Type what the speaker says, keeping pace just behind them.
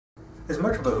As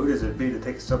much of a hoot as it'd be to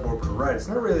take a suborbital ride, it's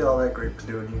not really all that great for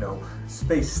doing,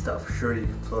 space stuff. Sure, you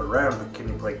can float around, but can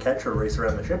you play catch or race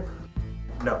around the ship?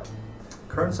 No.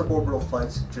 Current suborbital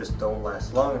flights just don't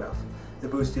last long enough. They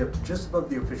boost you up to just above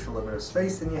the official limit of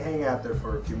space and you hang out there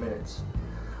for a few minutes.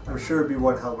 I'm sure it'd be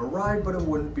one hell of a ride, but it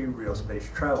wouldn't be real space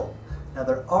travel. Now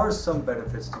there are some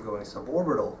benefits to going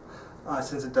suborbital.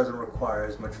 Since it doesn't require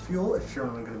as much fuel, it's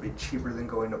generally going to be cheaper than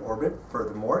going to orbit.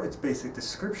 Furthermore, its basic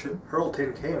description, hurl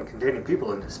tin can containing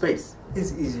people into space,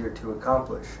 is easier to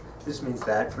accomplish. This means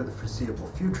that for the foreseeable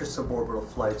future, suborbital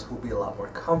flights will be a lot more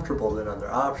comfortable than other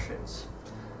options.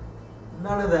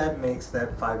 None of that makes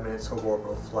that 5-minute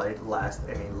suborbital flight last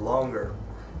any longer.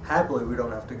 Happily, we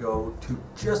don't have to go to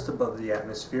just above the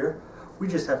atmosphere. We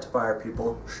just have to fire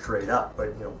people straight up,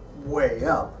 but way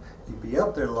up. You'd be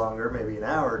up there longer, maybe an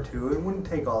hour or two, and wouldn't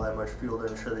take all that much fuel to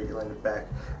ensure that you landed back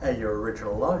at your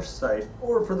original launch site,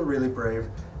 or for the really brave,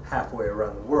 halfway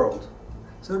around the world.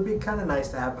 So it'd be kind of nice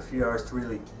to have a few hours to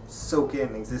really soak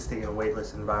in existing in a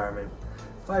weightless environment.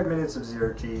 5 minutes of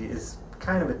 0G is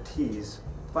kind of a tease.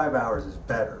 5 hours is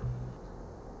better.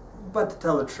 But to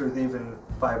tell the truth, even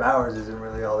 5 hours isn't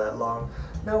really all that long,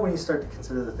 not when you start to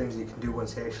consider the things you can do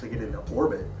once you actually get into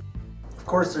orbit. Of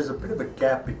course, there's a bit of a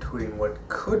gap between what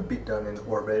could be done in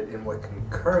orbit and what can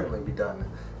currently be done.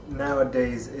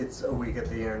 Nowadays, it's a week at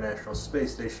the International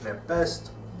Space Station at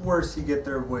best. Worse, you get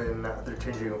there when they're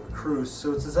changing over crews,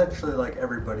 so it's essentially like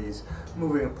everybody's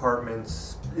moving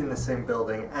apartments in the same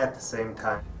building at the same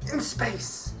time. In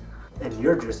space! And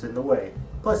you're just in the way.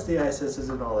 Plus the ISS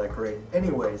isn't all that great.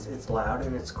 Anyways, it's loud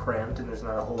and it's cramped and there's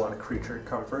not a whole lot of creature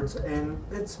comforts and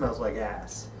it smells like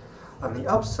ass. On the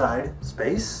upside,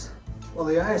 space? While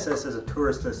the ISS as a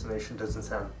tourist destination doesn't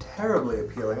sound terribly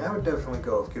appealing, I would definitely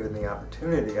go if given the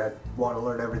opportunity. I'd want to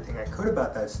learn everything I could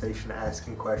about that station,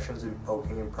 asking questions and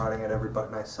poking and prodding at every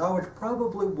button I saw, which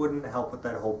probably wouldn't help with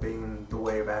that whole being in the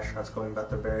way of astronauts going about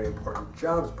their very important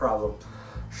jobs problem.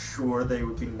 Sure, they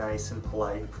would be nice and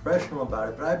polite and professional about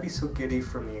it, but I'd be so giddy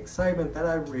from the excitement that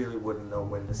I really wouldn't know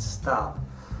when to stop.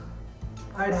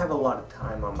 I'd have a lot of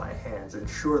time on my hands, and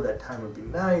sure, that time would be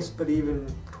nice, but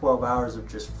even 12 hours of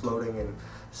just floating and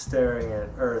staring at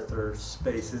Earth or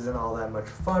space isn't all that much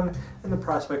fun, and the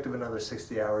prospect of another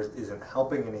 60 hours isn't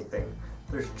helping anything.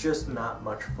 There's just not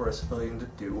much for a civilian to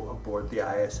do aboard the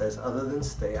ISS other than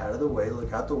stay out of the way,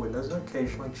 look out the windows, and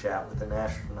occasionally chat with an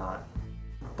astronaut.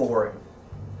 Boring.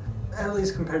 At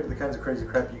least compared to the kinds of crazy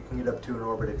crap you can get up to in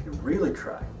orbit if you really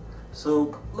try.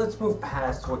 So let's move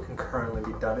past what can currently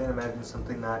be done and imagine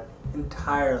something not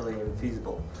entirely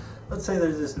infeasible. Let's say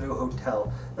there's this new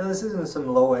hotel. Now this isn't some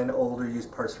low-end, older,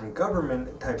 used parts from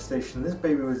government type station. This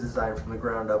baby was designed from the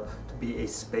ground up to be a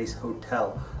space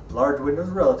hotel. Large windows,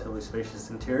 relatively spacious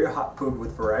interior, hot food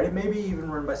with variety, maybe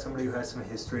even run by somebody who has some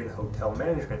history in hotel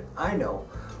management. I know.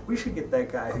 We should get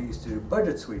that guy who used to do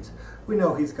budget suites. We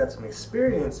know he's got some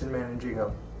experience in managing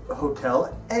a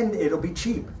hotel, and it'll be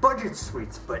cheap. Budget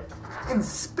suites, but in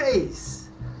space!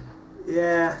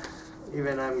 Yeah,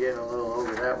 even I'm getting a little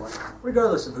over that one.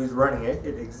 Regardless of who's running it,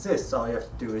 it exists. All you have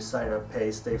to do is sign up,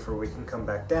 pay, stay for a week, and come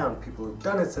back down. People who've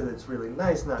done it said it's really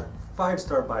nice, not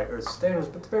 5-star by Earth standards,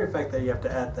 but the very fact that you have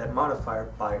to add that modifier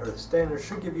by Earth standards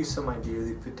should give you some idea of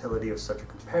the futility of such a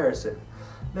comparison.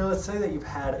 Now let's say that you've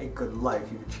had a good life,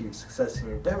 you've achieved success in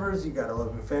your endeavors, you got a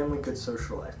loving family, good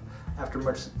social life. After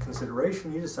much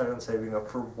consideration, you decide on saving up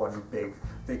for one big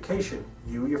vacation.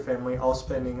 You, your family, all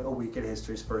spending a week at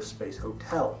history's first space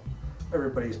hotel.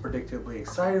 Everybody's predictably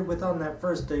excited, with on that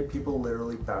first day people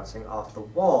literally bouncing off the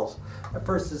walls. At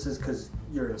first this is because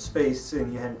you're in space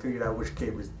and you hadn't figured out which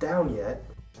gate was down yet.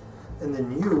 And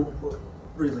then you, well,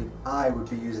 really I would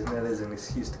be using that as an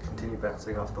excuse to continue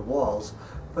bouncing off the walls.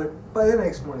 But by the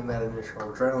next morning that initial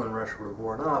adrenaline rush would have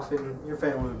worn off and your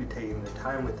family would be taking their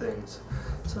time with things.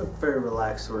 It's a very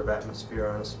relaxed sort of atmosphere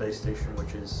on a space station,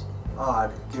 which is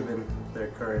odd given their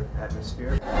current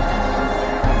atmosphere.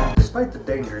 Despite the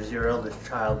dangers, your eldest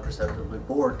child, perceptibly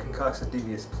bored, concocts a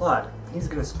devious plot. He's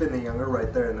going to spin the younger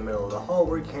right there in the middle of the hall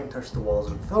where he can't touch the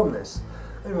walls and film this,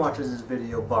 and watches his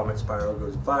video vomit spiral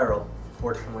goes viral.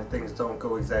 Fortunately, things don't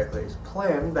go exactly as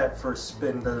planned. That first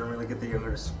spin doesn't really get the younger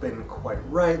to spin quite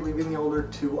right, leaving the older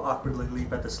to awkwardly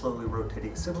leap at the slowly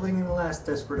rotating sibling in the last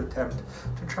desperate attempt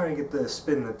to try and get the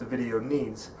spin that the video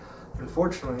needs.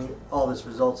 Unfortunately, all this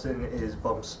results in is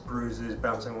bumps, bruises,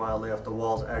 bouncing wildly off the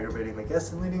walls, aggravating the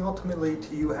guests, and leading ultimately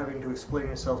to you having to explain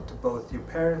yourself to both your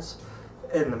parents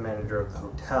and the manager of the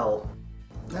hotel.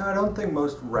 Now, I don't think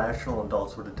most rational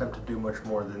adults would attempt to do much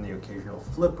more than the occasional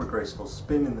flip or graceful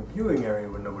spin in the viewing area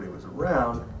when nobody was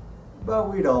around, but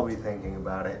we'd all be thinking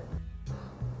about it.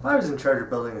 If I was in charge of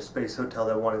building a space hotel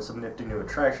that wanted some nifty new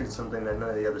attractions, something that none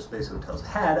of the other space hotels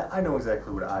had, I know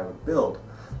exactly what I would build.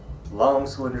 Long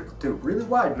cylindrical tube, really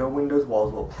wide, no windows,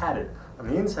 walls well padded. On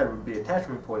the inside would be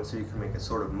attachment points so you can make a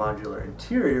sort of modular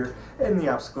interior, and the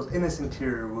obstacles in this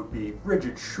interior would be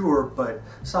rigid, sure, but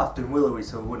soft and willowy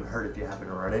so it wouldn't hurt if you happen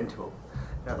to run into them.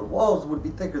 Now the walls would be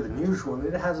thicker than usual, and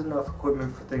it has enough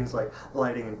equipment for things like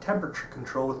lighting and temperature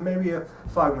control, with maybe a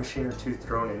fog machine or two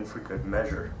thrown in for good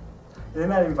measure. And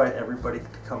then I'd invite everybody to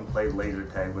come play laser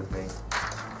tag with me.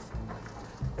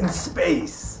 In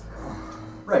space!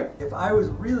 Right, if I was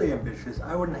really ambitious,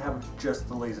 I wouldn't have just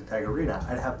the laser tag arena.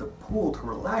 I'd have the pool to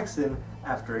relax in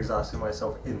after exhausting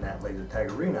myself in that laser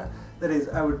tag arena. That is,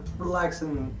 I would relax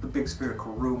in the big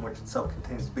spherical room, which itself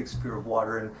contains the big sphere of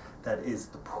water, and that is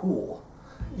the pool.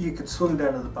 You could swim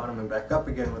down to the bottom and back up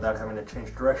again without having to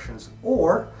change directions,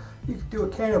 or you could do a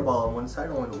cannonball on one side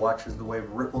only to watch as the wave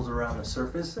ripples around the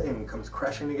surface and comes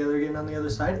crashing together again on the other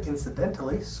side,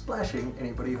 incidentally splashing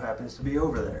anybody who happens to be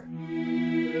over there.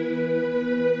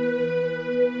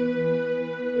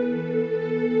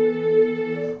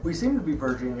 We seem to be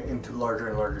verging into larger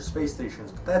and larger space stations,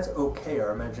 but that's okay,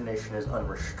 our imagination is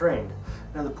unrestrained.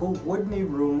 Now the pool would need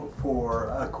room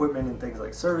for equipment and things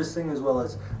like servicing, as well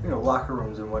as, locker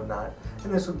rooms and whatnot.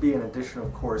 And this would be in addition,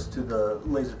 of course, to the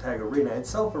laser tag arena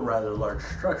itself, a rather large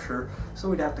structure, so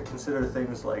we'd have to consider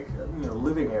things like,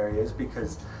 living areas,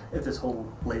 because if this whole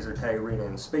laser tag arena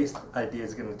in space idea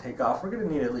is going to take off, we're going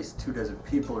to need at least 24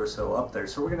 people or so up there,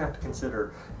 so we're going to have to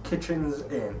consider kitchens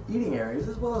and eating areas,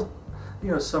 as well as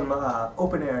some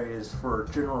open areas for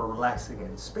general relaxing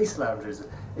and space lounges,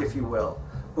 if you will.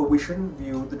 But we shouldn't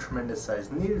view the tremendous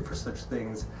size needed for such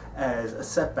things as a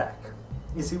setback.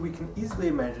 You see, we can easily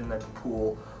imagine that the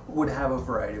pool would have a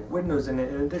variety of windows in it,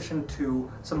 in addition to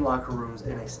some locker rooms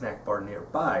and a snack bar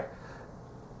nearby.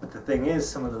 But the thing is,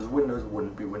 some of those windows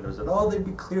wouldn't be windows at all, they'd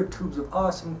be clear tubes of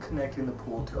awesome connecting the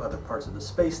pool to other parts of the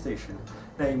space station.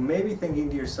 Now you may be thinking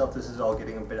to yourself this is all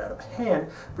getting a bit out of hand,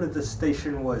 but if the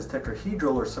station was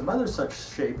tetrahedral or some other such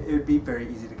shape, it would be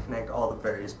very easy to connect all the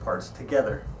various parts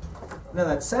together. Now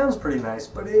that sounds pretty nice,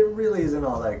 but it really isn't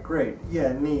all that great.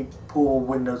 Yeah, neat, pool,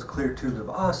 windows, clear tubes of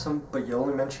awesome, but you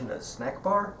only mentioned a snack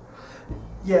bar?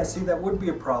 Yeah, see, that would be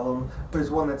a problem, but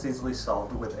it's one that's easily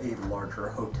solved with a larger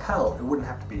hotel. It wouldn't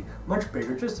have to be much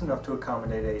bigger, just enough to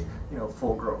accommodate a,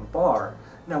 full-grown bar.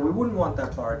 Now, we wouldn't want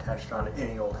that bar attached on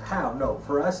any old how. No,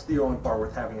 for us, the only bar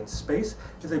worth having in space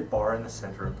is a bar in the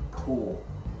center of the pool.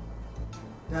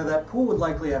 Now that pool would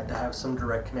likely have to have some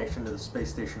direct connection to the space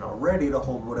station already to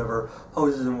hold whatever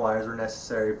hoses and wires are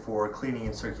necessary for cleaning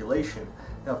and circulation.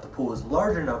 Now if the pool is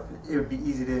large enough, it would be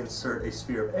easy to insert a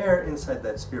sphere of air inside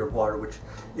that sphere of water, which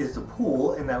is the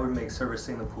pool, and that would make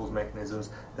servicing the pool's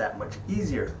mechanisms that much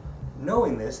easier.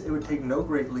 Knowing this, it would take no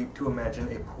great leap to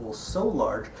imagine a pool so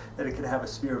large that it could have a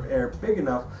sphere of air big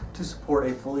enough to support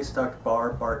a fully stocked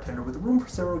bartender with room for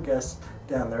several guests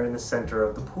down there in the center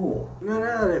of the pool. Now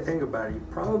that I think about it, you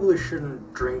probably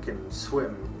shouldn't drink and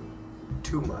swim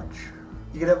too much.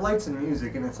 You could have lights and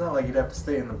music, and it's not like you'd have to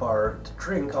stay in the bar to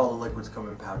drink. All the liquids come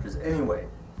in pouches anyway.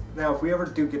 Now, if we ever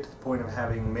do get to the point of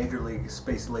having Major League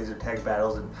Space laser tag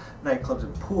battles and nightclubs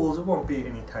and pools, it won't be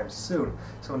anytime soon.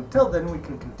 So until then, we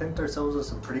can content ourselves with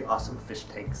some pretty awesome fish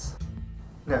tanks.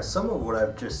 Now, some of what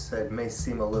I've just said may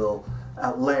seem a little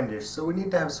outlandish, so we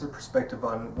need to have some perspective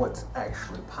on what's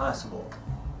actually possible.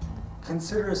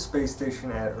 Consider a space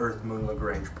station at Earth-Moon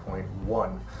Lagrange point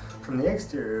 1. From the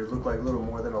exterior, it looked like little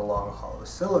more than a long hollow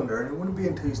cylinder, and it wouldn't be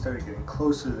until you started getting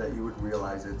closer that you would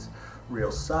realize its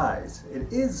real size.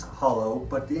 It is hollow,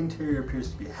 but the interior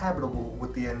appears to be habitable,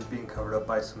 with the ends being covered up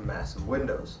by some massive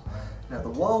windows. Now the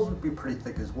walls would be pretty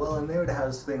thick as well, and they would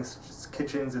house things such as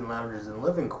kitchens and lounges and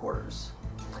living quarters.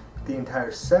 The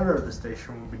entire center of the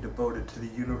station would be devoted to the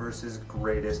universe's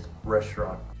greatest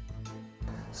restaurant.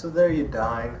 So there you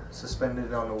dine,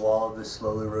 suspended on the wall of this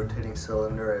slowly rotating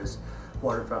cylinder as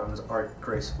water fountains arc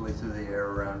gracefully through the air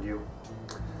around you.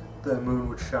 The moon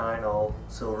would shine all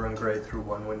silver and gray through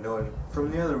one window, and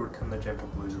from the other would come the gentle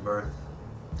blues of Earth.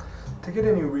 To get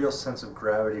any real sense of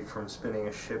gravity from spinning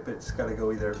a ship, it's got to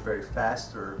go either very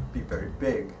fast or be very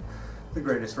big. The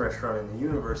greatest restaurant in the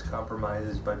universe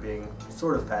compromises by being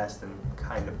sort of fast and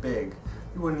kind of big.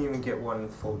 You wouldn't even get one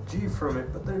full G from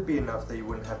it, but there'd be enough that you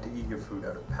wouldn't have to eat your food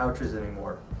out of pouches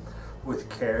anymore. With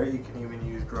care, you can even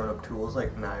use grown-up tools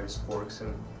like knives, forks,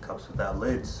 and cups without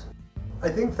lids. I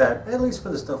think that, at least for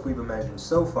the stuff we've imagined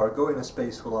so far, going to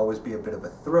space will always be a bit of a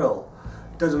thrill.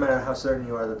 It doesn't matter how certain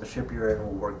you are that the ship you're in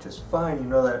will work just fine, you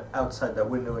know that outside that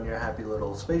window in your happy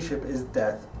little spaceship is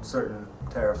death, certain,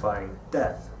 terrifying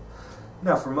death.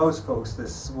 Now for most folks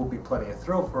this will be plenty of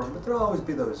thrill for them, but there'll always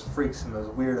be those freaks and those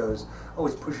weirdos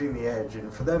always pushing the edge,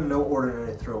 and for them no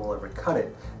ordinary thrill will ever cut it.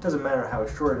 It doesn't matter how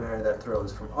extraordinary that thrill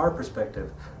is from our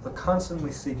perspective, they'll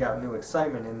constantly seek out new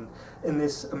excitement, and in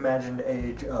this imagined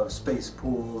age of space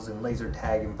pools and laser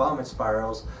tag and vomit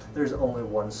spirals, there's only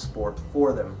one sport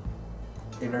for them: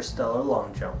 interstellar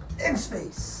long jump. In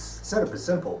space! Setup is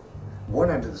simple.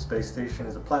 One end of the space station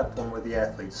is a platform where the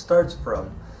athlete starts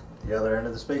from. The other end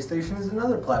of the space station is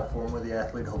another platform where the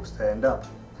athlete hopes to end up.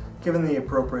 Given the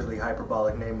appropriately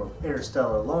hyperbolic name of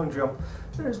interstellar long jump,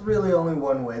 there's really only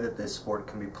one way that this sport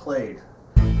can be played.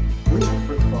 Leap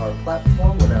for the far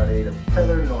platform without aid of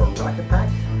tether nor rocket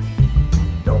pack?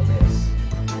 Don't miss.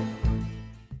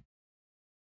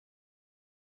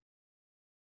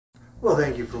 Well,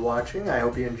 thank you for watching. I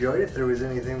hope you enjoyed. If there was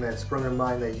anything that sprung in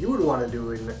mind that you would want to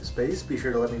do in space, be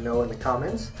sure to let me know in the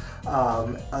comments.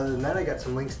 Other than that, I got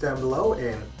some links down below,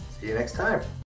 and see you next time.